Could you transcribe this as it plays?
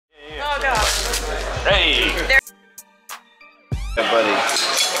Hey. There. Yeah, buddy.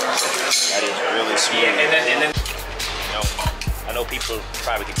 That is really smooth. Yeah, and then, you know, I know people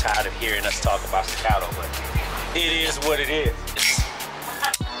probably get tired of hearing us talk about staccato, but it is what it is.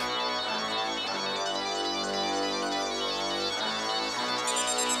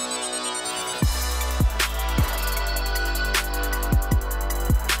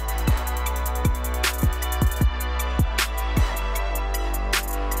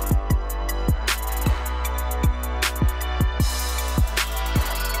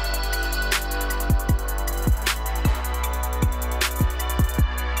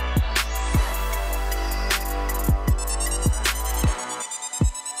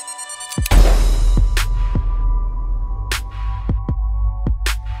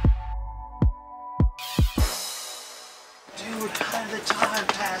 Dude, how did the time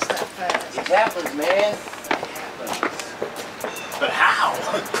pass that fast? It happens, man. But how?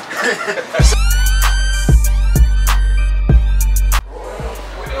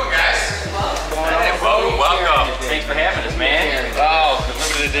 Welcome. Thanks for having us, man. Oh, the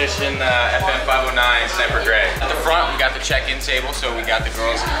limited edition FM 509 Sniper Gray. At the front, we got the check-in table, so we got the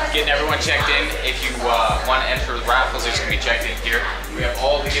girls getting everyone checked in. If you want to enter the raffles, it's going to be checked in here. We have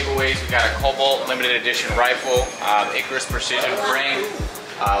all the giveaways. We got a Cobalt limited edition rifle, Icarus Precision frame,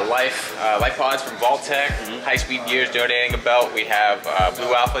 life pods from Vault-Tec, High Speed Gears donating a belt. We have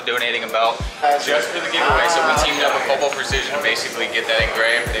Blue Alpha donating a belt just for the giveaway. So we teamed up with Cobalt Precision to basically get that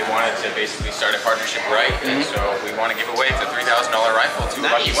engraved. They wanted to basically start a partnership right, and so we want to give away the $3,000 rifle to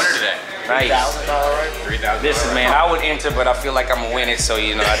a lucky winner today. Nice. $3,000. Listen, man, I would enter, but I feel like I'm gonna win it, so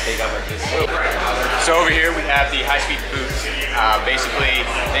you know, I think I'm gonna just. So over here we have the high-speed boots. Basically,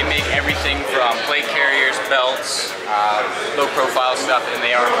 they make everything from plate carriers, belts, low-profile stuff, and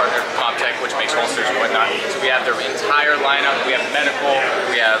they are a partner with Comtech, which makes holsters and whatnot. So we have their entire lineup. We have medical,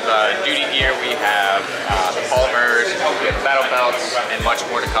 we have duty gear, we have polymers, we have battle belts, and much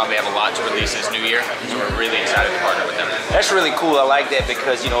more to come. They have a lot to release this new year, so we're really excited to partner with them. That's really cool. I like that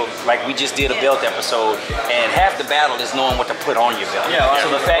because, you know, like we just did a belt episode, and half the battle is knowing what to put on your belt. Yeah,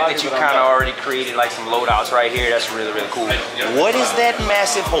 so the fact that you kind of already created like some loadouts right here, that's really, really cool. What is that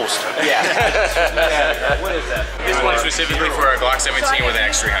massive holster? Yeah. What is that? This one is specifically for a Glock 17 with an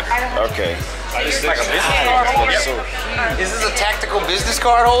X300. Okay. It's like a business card holder. Yep. Is this a tactical business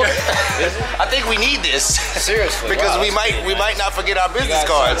card holder? I think we need this. Seriously. Because we might not forget our business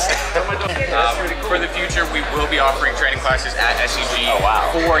cards. For the future, we will be offering training classes at SEG. Oh,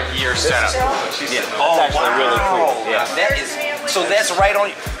 wow. 4-year setup. Yeah, that's actually really cool. Yeah, that is. So that's right on.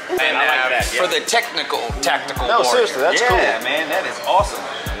 And For the tactical. No, warrior. seriously, that's cool. Yeah, man, that is awesome.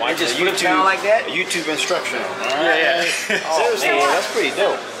 Why just flip down like that? YouTube instruction. yeah. Seriously, that's pretty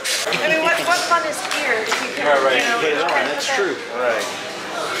dope. I mean, what fun is here if you can, Right, you know, get it on, kind of that's that. true. Right.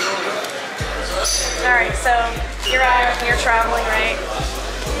 All right, so you're out, you're traveling, right?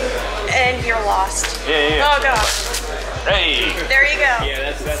 And you're lost. Yeah. Oh gosh. Hey. There you go.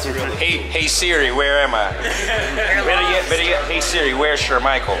 Yeah, that's really. Hey Siri, where am I? You're Better yet, hey Siri, where's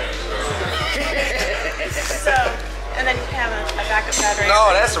Shermichael? So, and then you have a backup battery.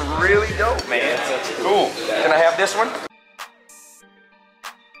 No, that's really dope, man. Cool. Can I have this one?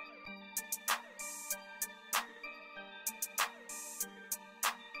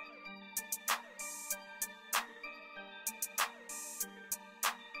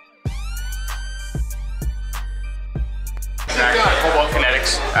 Cobalt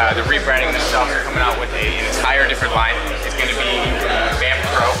Kinetics, they're rebranding themselves. They're coming out with an entire different line. It's going to be Vamp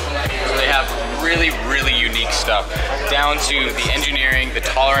Pro. So they have really, really unique stuff, down to the engineering, the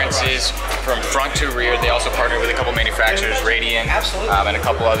tolerances from front to rear. They also partner with a couple manufacturers, Radiant, and a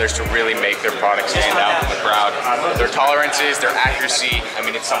couple others to really make their products stand out in the crowd. Their tolerances, their accuracy, I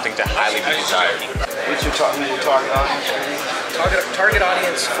mean, it's something to highly be desired. What's your target audience? Target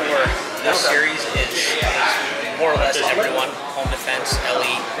audience for this series is more or less everyone. Home defense,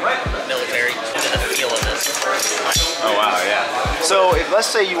 LE, military, into the feel of this. Oh wow, yeah. So if let's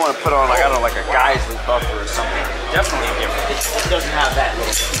say you want to put on like I don't know, like a Geisley buffer or something, definitely different. It doesn't have that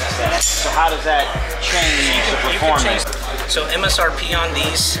little set. So how does that change the performance? So MSRP on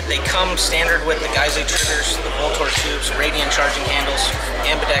these, they come standard with the Geisley triggers, the Voltor tubes, Radiant charging handles,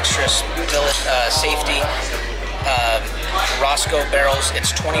 ambidextrous billet safety, Roscoe barrels.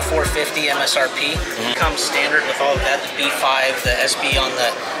 It's $24.50 MSRP. Comes standard with all of that. The B5, the SB on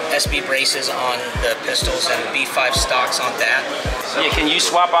the SB braces on the pistols, and B5 stocks on that. Yeah, can you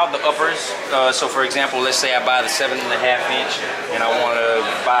swap out the uppers? So for example, let's say I buy the 7.5 inch and I want to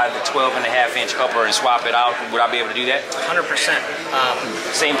buy the 12.5 inch upper and swap it out. Would I be able to do that?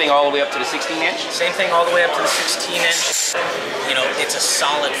 100%. Same thing all the way up to the 16 inch? Same thing all the way up to the 16 inch. You know, it's a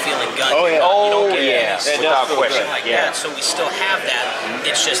solid feeling gun. Oh yeah. Oh you don't get yeah. Yes, without question. Like that. So we still have that.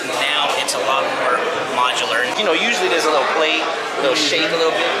 It's just now it's a lot more modular. You know, usually there's a little plate, a little shake a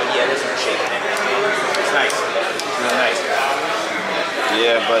little bit, but yeah, there's no shake in there. It's nice. It's real nice.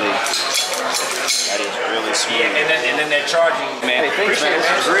 Yeah, buddy. That is really sweet. Yeah, and then they're charging, man. Hey, thanks, man. This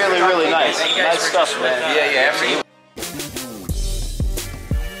is really, really nice. Nice stuff, man. Yeah, absolutely.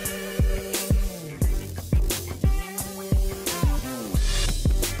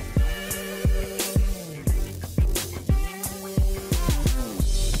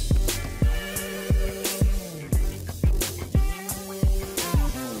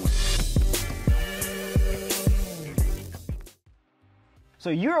 So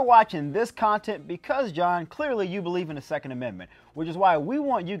you're watching this content because, John, clearly you believe in the Second Amendment, which is why we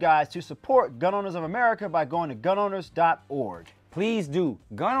want you guys to support Gun Owners of America by going to gunowners.org. Please do.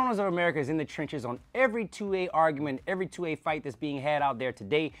 Gun Owners of America is in the trenches on every 2A argument, every 2A fight that's being had out there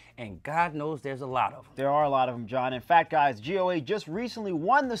today, and God knows there's a lot of them. There are a lot of them, John. In fact, guys, GOA just recently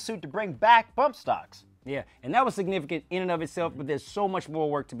won the suit to bring back bump stocks. Yeah, and that was significant in and of itself, but there's so much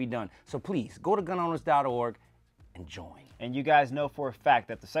more work to be done. So please, go to gunowners.org and join. And you guys know for a fact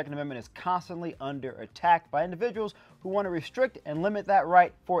that the Second Amendment is constantly under attack by individuals who want to restrict and limit that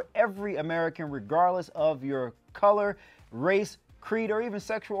right for every American, regardless of your color, race, creed, or even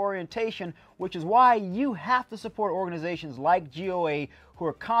sexual orientation, which is why you have to support organizations like GOA who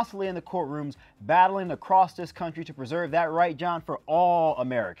are constantly in the courtrooms battling across this country to preserve that right, John, for all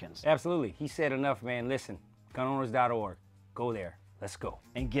Americans. Absolutely. He said enough, man. Listen, gunowners.org. Go there. Let's go.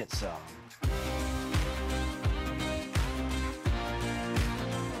 And get some.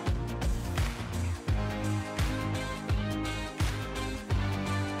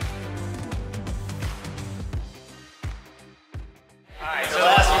 Alright, so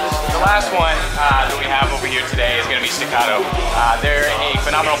the last one that we have over here today is going to be Staccato. They're a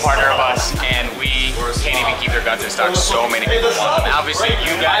phenomenal partner of us, and we can't even keep their guns in stock. So many people want them. Obviously,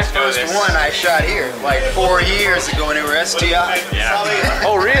 you guys know this. One I shot here like 4 years ago when they were STI. Yeah.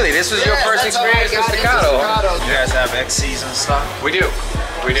 Oh, really? This was your first experience with Staccato? You guys have XCs in stock? We do.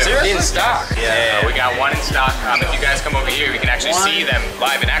 We do. In stock? Yeah. We got one in stock. If you guys come over here, we can actually see them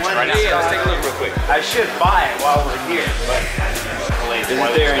live in action right now. Yeah, let's take a look real quick. I should buy it while we're here, but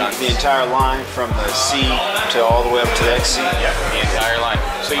isn't there the entire line from the C to all the way up to the XC? Yeah, the entire line.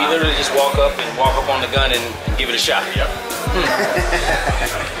 So you literally just walk up on the gun and give it a shot. Yep.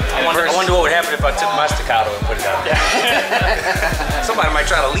 I wonder what would happen if I took my Staccato and put it out. Somebody might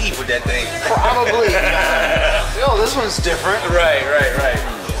try to leave with that thing. Probably. Yo, this one's different. Right.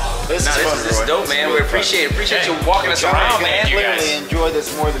 This is dope, man. We appreciate you walking us around, man. You literally enjoy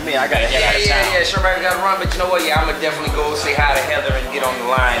this more than me. I gotta head out of town. Yeah. Sure, man, gotta run, but you know what? Yeah, I'm gonna definitely go say hi to Heather and get on the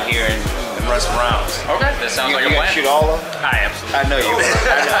line here and run some rounds. Okay, that sounds like a plan. Shoot all of them? I absolutely. I know you will.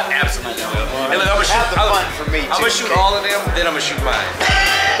 Absolutely will. And look, I'm gonna shoot. Have the fun for me too. I'm gonna shoot all of them, then I'm gonna shoot mine.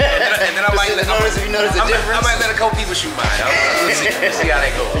 and then I might If you notice the difference. I might let a couple people shoot mine. Let's see how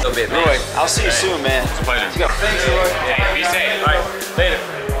that goes. A little bit, man. Roy, I'll see you soon, man. It's a pleasure. Thanks, Roy. Yeah, be safe. All right, later.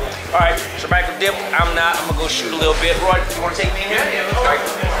 All right, Shermichael Dip, I'm not. I'm gonna go shoot a little bit. Roy, you wanna take me in here? Yeah.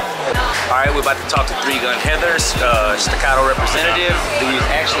 All right, we're about to talk to 3-Gun Heather, Staccato representative, who's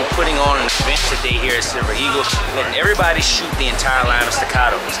actually putting on an event today here at Silver Eagle, letting everybody shoot the entire line of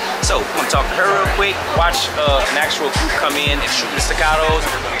Staccatos. So I'm gonna talk to her real quick, watch an actual group come in and shoot the Staccatos,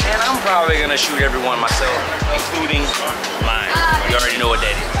 and I'm probably gonna shoot everyone myself, including mine. You already know what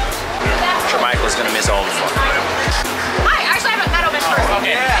that is. Shermichael's gonna miss all the fun. Hi, actually I haven't met him in person.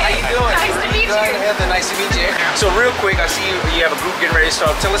 Yeah, how you doing? Nice to meet you. Heather, nice to meet you. So real quick, I see you have a group getting ready to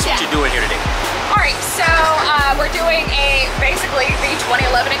start. Tell us what you're doing here today. All right, so we're doing basically the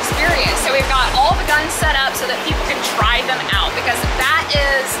 2011 experience. So we've got all the guns set up so that people can try them out, because that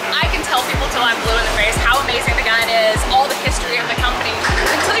is, I can tell people till I'm blue in the face how amazing the gun is, all the history of the company.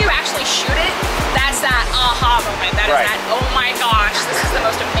 Until you actually shoot it, that's that aha moment. That is that, oh my gosh, this is the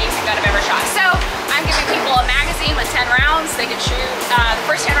most amazing gun I've ever shot. So I'm giving people a magazine with 10 rounds. They can shoot, the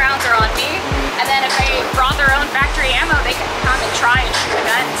first 10 rounds are on me, and then if they brought their own factory ammo, they can come and try and shoot the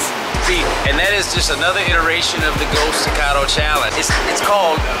guns. See, and that is just another iteration of the Ghost Staccato Challenge. It's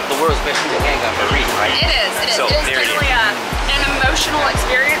called the world's best shooting handgun for a reason, right? It is. So, it is definitely an emotional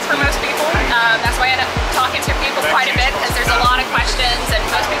experience for most people. That's why I end up talking to people quite a bit, because there's a lot of questions, and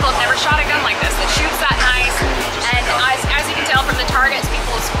most people have never shot a gun like this that shoots that nice. And as you can tell from the targets,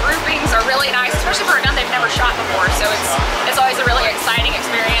 people's groupings are really nice, especially for a gun they've never shot before. So it's always a really exciting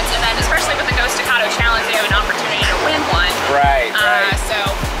experience. And then especially with the Ghost Staccato Challenge, they have an opportunity to win one. Right. So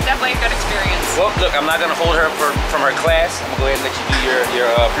definitely a good experience. Well, look, I'm not going to hold her from her class. I'm going to go ahead and let you do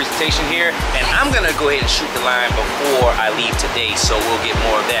your presentation here. And I'm going to go ahead and shoot the line before I leave today, so we'll get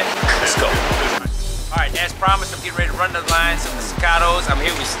more of that. Let's go. All right, as promised, I'm getting ready to run the lines of the Staccatos. I'm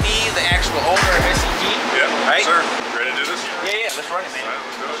here with Steve, the actual owner of SEG. Yeah, right? sir. Ready to do this? Yeah, let's run it, man. All right,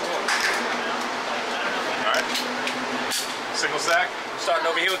 let's do it. All right. Single stack. Starting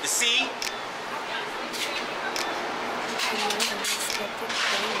over here with the C.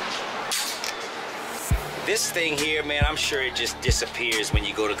 This thing here, man, I'm sure it just disappears when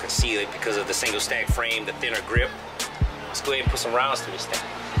you go to conceal it because of the single stack frame, the thinner grip. Let's go ahead and put some rounds through this thing.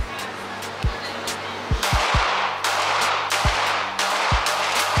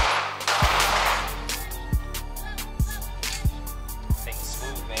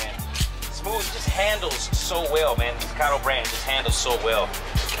 Smooth, man. Smooth, it just handles so well, man. The Staccato brand just handles so well.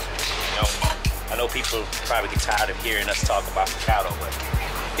 You know, I know people probably get tired of hearing us talk about Staccato, but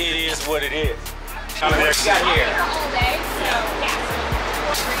it is what it is. What you got here?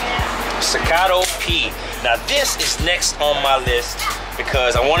 Staccato P. Now this is next on my list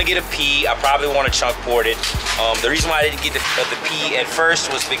because I want to get a P. I probably want to chunk port it. The reason why I didn't get the P at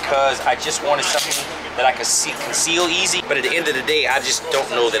first was because I just wanted something that I could conceal easy. But at the end of the day, I just don't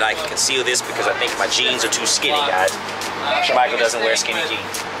know that I can conceal this because I think my jeans are too skinny, guys. Michael doesn't wear skinny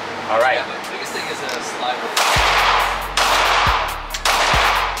jeans. All right. The biggest thing is a slider.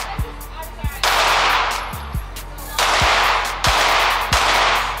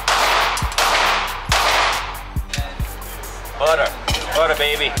 Butter,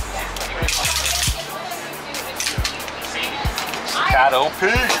 baby. Staccato P.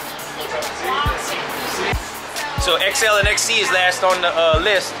 So XL and XC is last on the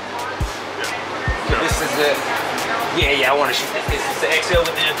list. So this is a, yeah, I want to shoot this. This is the XL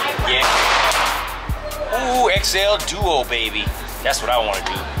with the, yeah. Ooh, XL Duo, baby. That's what I want to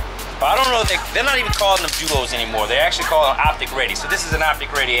do. But I don't know if they're not even calling them duos anymore. They're actually calling them Optic Ready. So this is an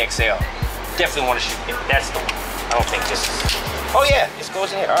Optic Ready XL. Definitely want to shoot it. That's the one. I don't think this is. Oh yeah, this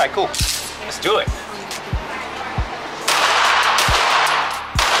goes in here. All right, cool. Let's do it.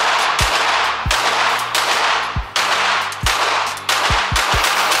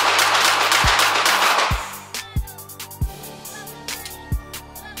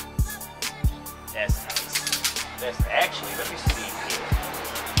 That's nice. That's actually, let me see here.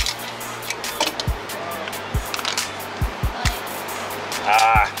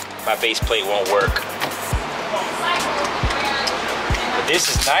 Ah, my base plate won't work. But this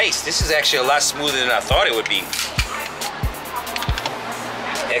is nice. This is actually a lot smoother than I thought it would be.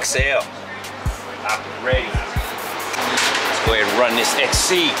 XL. Optic Ready. Let's go ahead and run this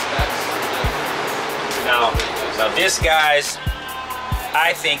XC. Now this, guys,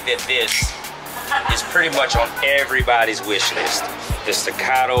 I think that this is pretty much on everybody's wish list. The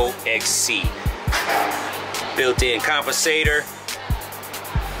Staccato XC. Built-in compensator.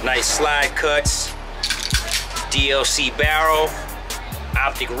 Nice slide cuts. DLC barrel.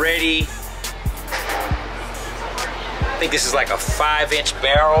 Optic Ready. I think this is like a 5-inch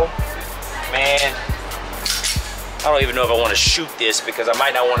barrel. Man, I don't even know if I want to shoot this because I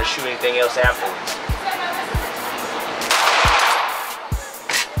might not want to shoot anything else afterwards.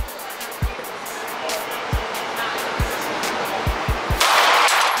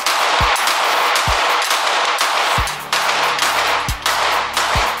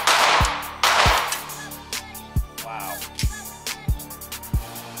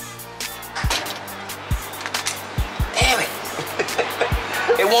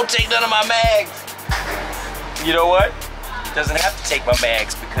 It won't take none of my mags. You know what? It doesn't have to take my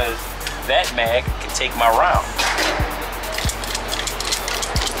mags because that mag can take my round.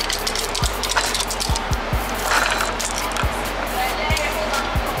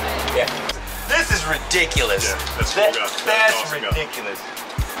 Yeah. This is ridiculous. Yeah, that's that's awesome, ridiculous.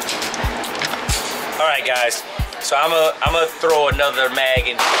 All right, guys. So I'm gonna throw another mag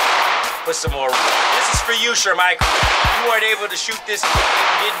in. Put some more. This is for you, Sir Mike. You weren't able to shoot this. You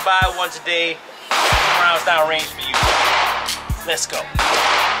didn't buy one today. Rounds down range for you. Let's go.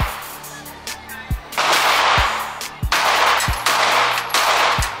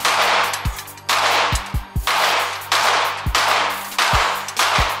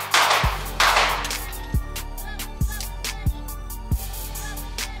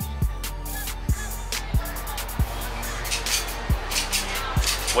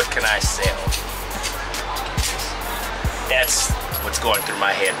 What can I sell? That's what's going through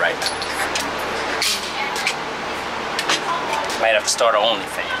my head right now. Might have to start an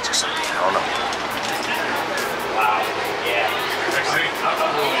OnlyFans or something. I don't know. Wow. Yeah.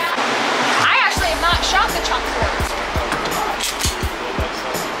 I actually have not shot the chunk port.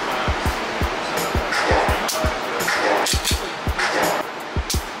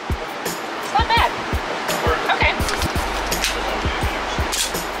 It's not bad. Okay.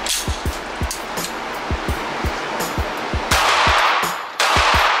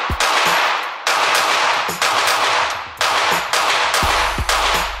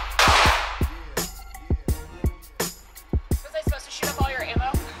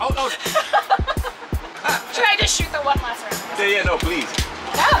 Yeah, no, please.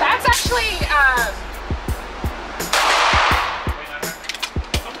 No, that's actually,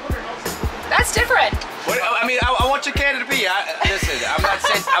 that's different. What, I mean, I want your candid to be. Listen,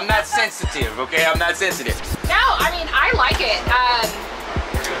 I'm not sensitive, okay? I'm not sensitive. No, I mean, I like it.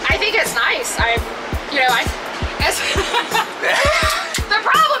 I think it's nice. The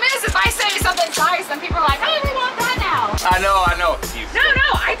problem is if I say something's nice, then people are like, oh, we want that now. I know. No,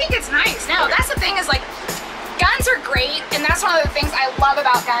 I think it's nice. No, that's the thing is like, guns are great, and that's one of the things I love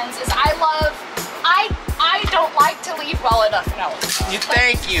about guns is I don't like to leave well enough known.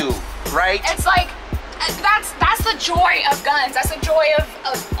 Thank you, right? It's like, that's the joy of guns. That's the joy of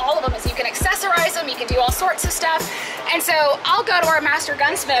all of them is you can accessorize them, you can do all sorts of stuff. And so I'll go to our master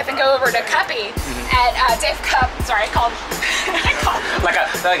gunsmith and go over to Cuppy at Dave Cupp. Sorry, I called like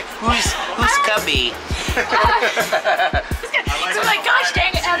who's Cuppy? So I'm like, gosh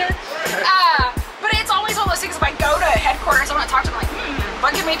dang it, Heather. But it's always one of those things if I go to headquarters, I want to talk to them like,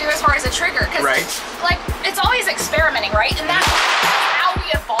 what can we do as far as a trigger? Because like it's always experimenting, right? And that's how we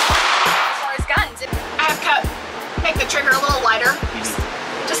evolve as far as guns. I have Cupp make the trigger a little lighter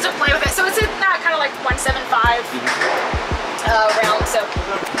just to play with it. So it's in that kind of like 175 round. So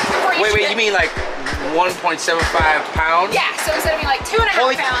wait, you mean like 1.75 pounds? Yeah, so instead of being like 2.5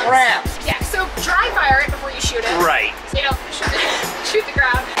 Holy pounds. crap! Yeah, so dry fire it before you shoot it. Right. So you don't shoot the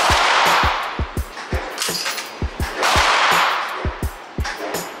ground.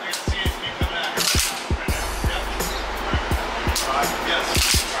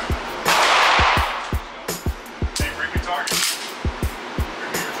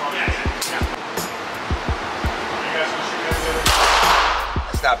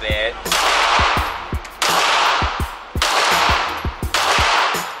 That's not bad.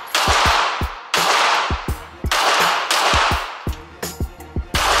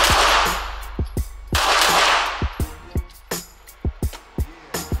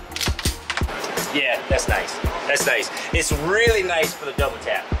 Yeah, that's nice. That's nice. It's really nice for the double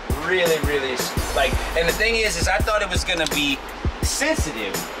tap. Really, like, and the thing is I thought it was gonna be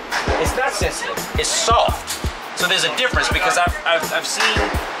sensitive. It's not sensitive. It's soft. So there's a difference because I've seen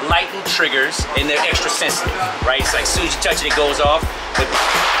lightened triggers and they're extra sensitive, right? It's like as soon as you touch it, it goes off. But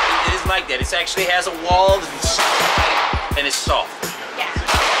it isn't like that. It actually has a wall and it's soft. Yeah.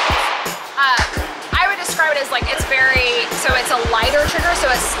 I would describe it as like it's a lighter trigger, so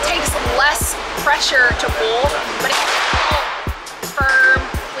it takes less pressure to hold, but it's still firm,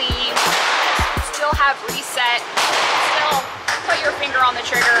 clean, still have reset, still put your finger on the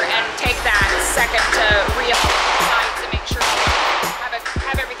trigger and take that second to reapply to make sure you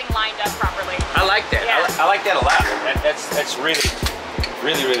have everything lined up properly. I like that. Yeah. I like that a lot. That's really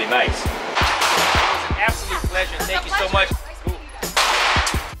nice. It was an absolute pleasure. Thank you so much.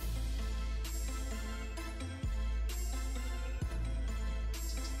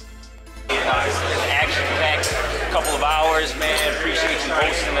 Action-packed couple of hours, man. Appreciate you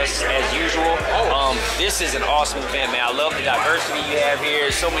hosting us as usual. This is an awesome event, man. I love the diversity you have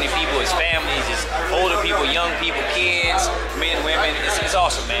here. So many people, it's families, it's older people, young people, kids, men, women. It's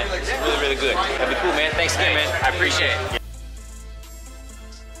awesome, man. It's really good. That'd be cool, man. Thanks again, man. I appreciate it.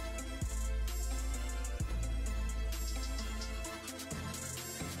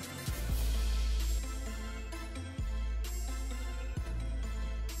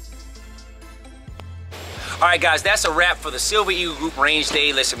 All right, guys, that's a wrap for the Silver Eagle Group Range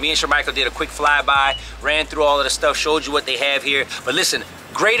Day. Listen, me and Shermichael did a quick flyby, ran through all of the stuff, showed you what they have here. But listen,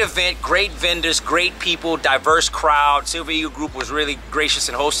 great event, great vendors, great people, diverse crowd. Silver Eagle Group was really gracious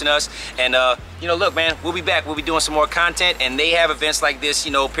in hosting us. And, you know, look, man, we'll be back. We'll be doing some more content, and they have events like this,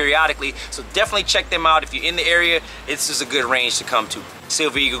 you know, periodically. So definitely check them out. If you're in the area, this is a good range to come to.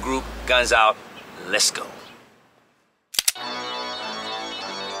 Silver Eagle Group, guns out. Let's go.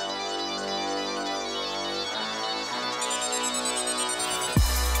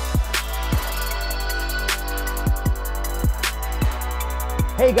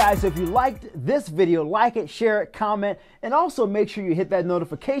 Hey guys, so if you liked this video, like it, share it, comment, and also make sure you hit that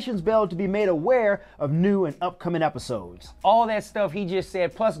notifications bell to be made aware of new and upcoming episodes. All that stuff he just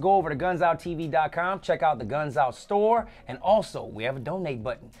said, plus go over to GunsOutTV.com, check out the Guns Out store, and also we have a donate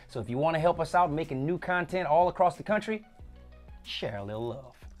button. So if you want to help us out making new content all across the country, share a little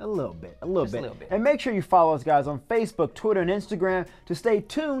love. A little bit. And make sure you follow us, guys, on Facebook, Twitter, and Instagram to stay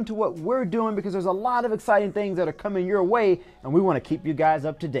tuned to what we're doing, because there's a lot of exciting things that are coming your way, and we want to keep you guys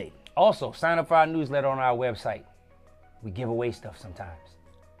up to date. Also, sign up for our newsletter on our website. We give away stuff sometimes.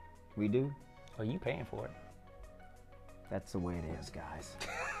 We do? Are you paying for it? That's the way it is, guys.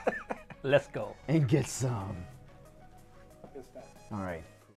 Let's go. And get some. All right.